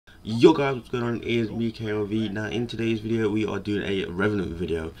Yo guys, what's going on? It is me, KLV. Now in today's video we are doing a Revenant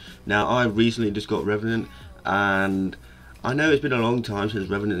video. Now I recently just got Revenant, and I know it's been a long time since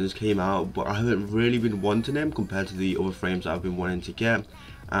Revenant has came out, but I haven't really been wanting them compared to the other frames that I've been wanting to get.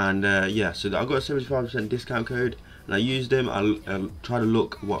 And yeah, so I got a 75% discount code and I used him. I tried to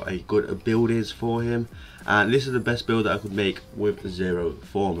look what a good build is for him, and this is the best build that I could make with Zero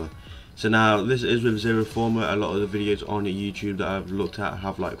Former. So now this is with Zero Former. A lot of the videos on YouTube that I've looked at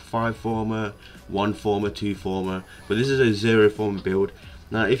have like 5 Former, 1 Former, 2 Former, but this is a Zero Former build.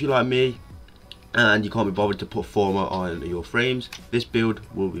 Now if you like me and you can't be bothered to put Former on your frames, this build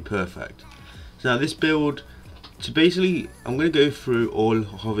will be perfect. So now this build, so basically I'm going to go through all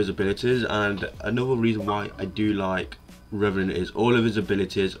of his abilities, and another reason why I do like Revenant is all of his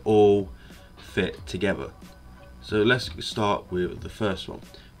abilities all fit together. So let's start with the first one.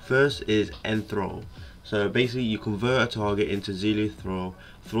 First is Enthrall. So basically you convert a target into Zulu Thrall.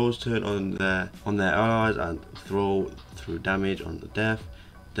 Thralls turn on their allies and thrall through damage on the death.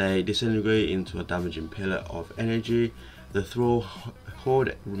 They disintegrate into a damaging pillar of energy. The Thrall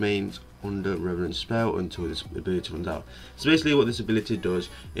horde remains under Revenant spell until this ability runs out. So basically what this ability does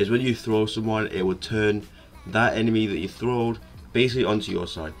is when you throw someone, it will turn that enemy that you thralled basically onto your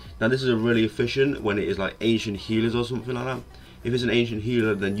side. Now this is a really efficient when it is like ancient healers or something like that. If it's an ancient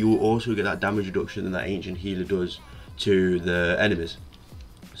healer, then you will also get that damage reduction that ancient healer does to the enemies.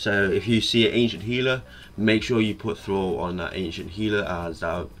 So if you see an ancient healer, make sure you put throw on that ancient healer, as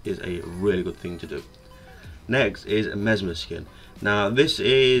that is a really good thing to do. Next is a Mesmer skin. Now this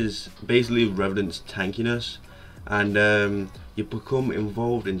is basically Revenant's tankiness, and you become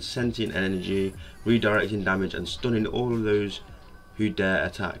involved in sentient energy, redirecting damage and stunning all of those who dare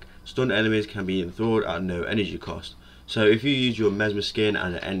attack. Stunned enemies can be enthralled at no energy cost. So if you use your Mesmer skin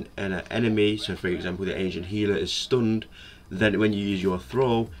and an enemy, so for example the ancient healer is stunned, then when you use your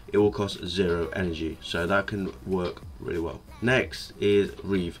thrall, it will cost 0 energy. So that can work really well. Next is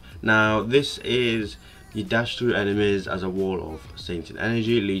Reeve. Now this is you dash through enemies as a wall of sentient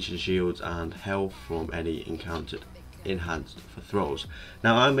energy, leeching shields and health from any encountered, enhanced for thralls.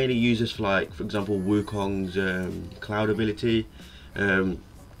 Now I mainly use this for, like, for example, Wukong's cloud ability. I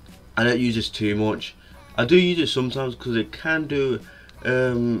don't use this too much. I do use it sometimes because it can do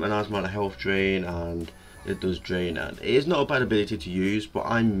a nice amount of health drain, and it does drain, and it is not a bad ability to use, but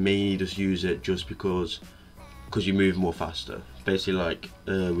I mainly just use it just because you move more faster, basically like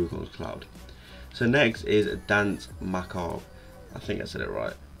Wukong's cloud. So next is Dance Macabre. I think I said it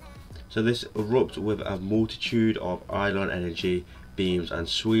right. So this erupts with a multitude of Eidolon energy beams and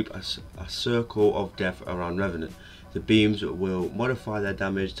sweep a circle of death around Revenant. The beams will modify their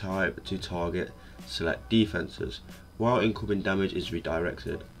damage type to target select defenses. While incoming damage is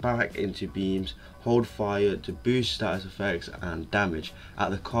redirected back into beams, hold fire to boost status effects and damage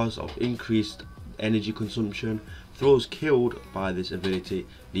at the cost of increased energy consumption. Thralls killed by this ability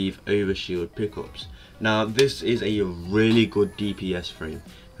leave overshield pickups. Now this is a really good DPS frame,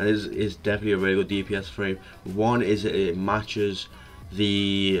 and this is definitely a really good DPS frame. One is it matches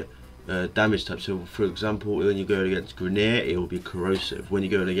the damage type. So for example, when you're going against Grineer, it will be corrosive. When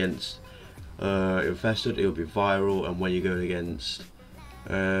you're going against Infested, it will be viral, and when you're going against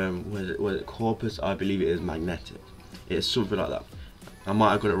what is it, Corpus, I believe it is magnetic. It's something like that. I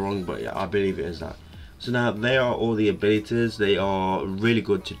might have got it wrong, but yeah, I believe it is that. So now they are all the abilities. They are really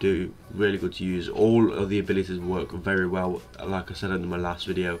good to do, really good to use. All of the abilities work very well. Like I said in my last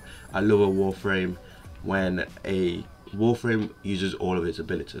video, I love a warframe when a warframe uses all of its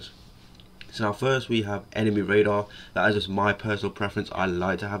abilities. So now first we have enemy radar. That is just my personal preference. I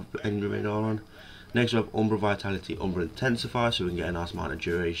like to have enemy radar on. Next we have Umbra Vitality, Umbra Intensify, so we can get a nice amount of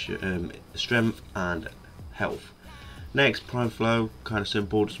duration, strength and health. Next, Prime Flow, kind of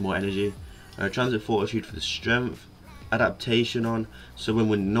simple, just more energy. Transit Fortitude for the strength. Adaptation on, so when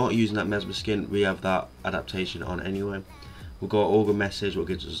we're not using that Mesmer skin, we have that adaptation on anyway. We've got Augur Message, what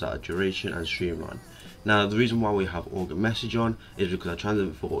gives us that duration, and Streamline. Now the reason why we have Augur Message on is because our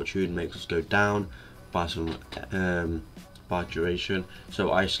Transit Fortitude makes us go down by some by duration.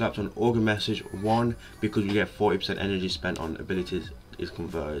 So I slapped on Augur Message, 1 because we get 40% energy spent on abilities is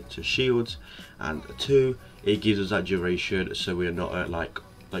converted to shields, and 2 it gives us that duration, so we are not at like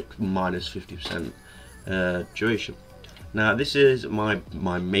minus 50% duration. Now this is my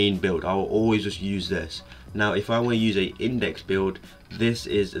main build. I will always just use this. Now if I want to use a index build, this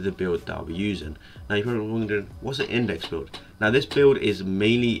is the build that I'll be using. Now you're probably wondering, what's an index build? Now this build is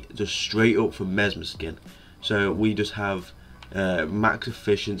mainly just straight up for Mesmer skin. So we just have max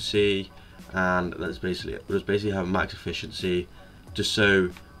efficiency, and let's basically have max efficiency just so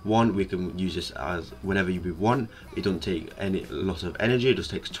One, we can use this as whenever we want. It doesn't take any lot of energy, it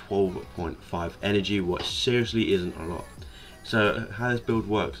just takes 12.5 energy, what seriously isn't a lot. So how this build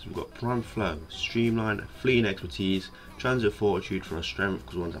works, we've got prime flow, streamline, fleeting expertise, transit fortitude for our strength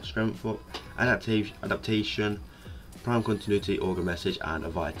because we want our strength up, adaptation, prime continuity, augur message, and a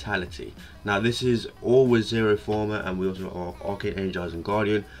vitality. Now this is all with zero format, and we also have arcane energize and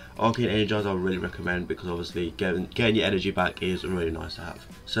guardian. Arcane energize I really recommend because obviously getting your energy back is really nice to have.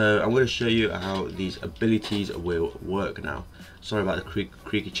 So I'm going to show you how these abilities will work now. Sorry about the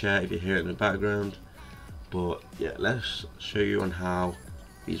creaky chair if you hear it in the background, but yeah, let's show you on how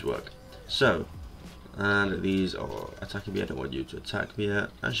these work. So, and these are attacking me. I don't want you to attack me yet.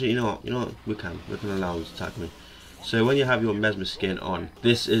 Actually, you know what, we can allow them to attack me. So when you have your mesmer skin on,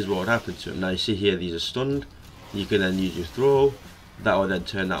 this is what would happen to them. Now you see here, these are stunned. You can then use your thrall. That will then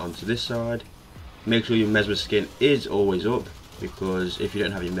turn that onto this side. Make sure your mesmer skin is always up, because if you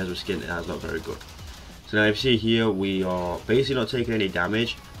don't have your mesmer skin, that's not very good. So now if you see here, we are basically not taking any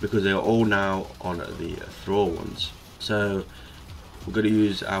damage because they are all now on the thrall ones. So we're going to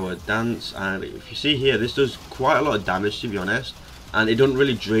use our dance, and if you see here, this does quite a lot of damage, to be honest, and it doesn't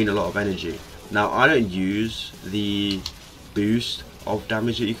really drain a lot of energy. Now I don't use the boost of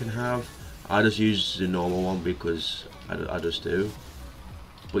damage that you can have. I just use the normal one because I just do.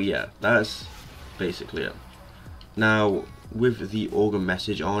 But yeah, that's basically it. Now with the augur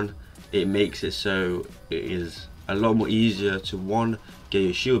message on, it makes it so it is a lot more easier to, one, get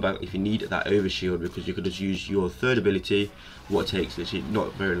your shield back if you need that over shield, because you could just use your third ability, what takes literally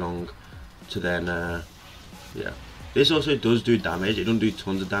not very long to then yeah. This also does do damage. It doesn't do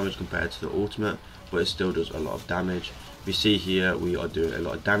tons of damage compared to the ultimate, but it still does a lot of damage. You see here, we are doing a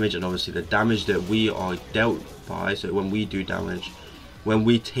lot of damage, and obviously the damage that we are dealt by, so when we do damage, when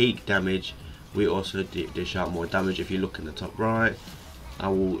we take damage, we also dish out more damage. If you look in the top right, I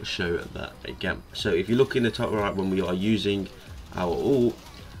will show that again. So if you look in the top right, when we are using our ult,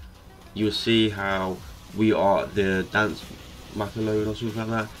 you'll see how we are, the dance macalone or something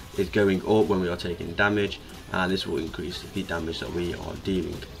like that is going up when we are taking damage, and this will increase the damage that we are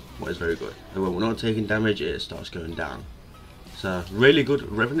dealing, what is very good. And when we're not taking damage, it starts going down. So really good.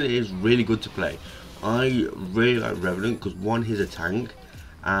 Revenant is really good to play. I really like Revenant because, one, he's a tank,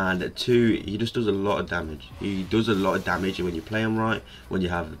 and two, he just does a lot of damage. He does a lot of damage when you play him right, when you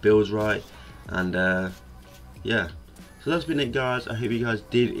have the builds right, and yeah. So that's been it, guys. I hope you guys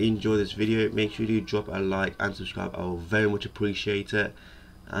did enjoy this video. Make sure you drop a like and subscribe. I will very much appreciate it.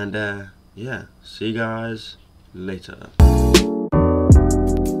 And yeah, see you guys later.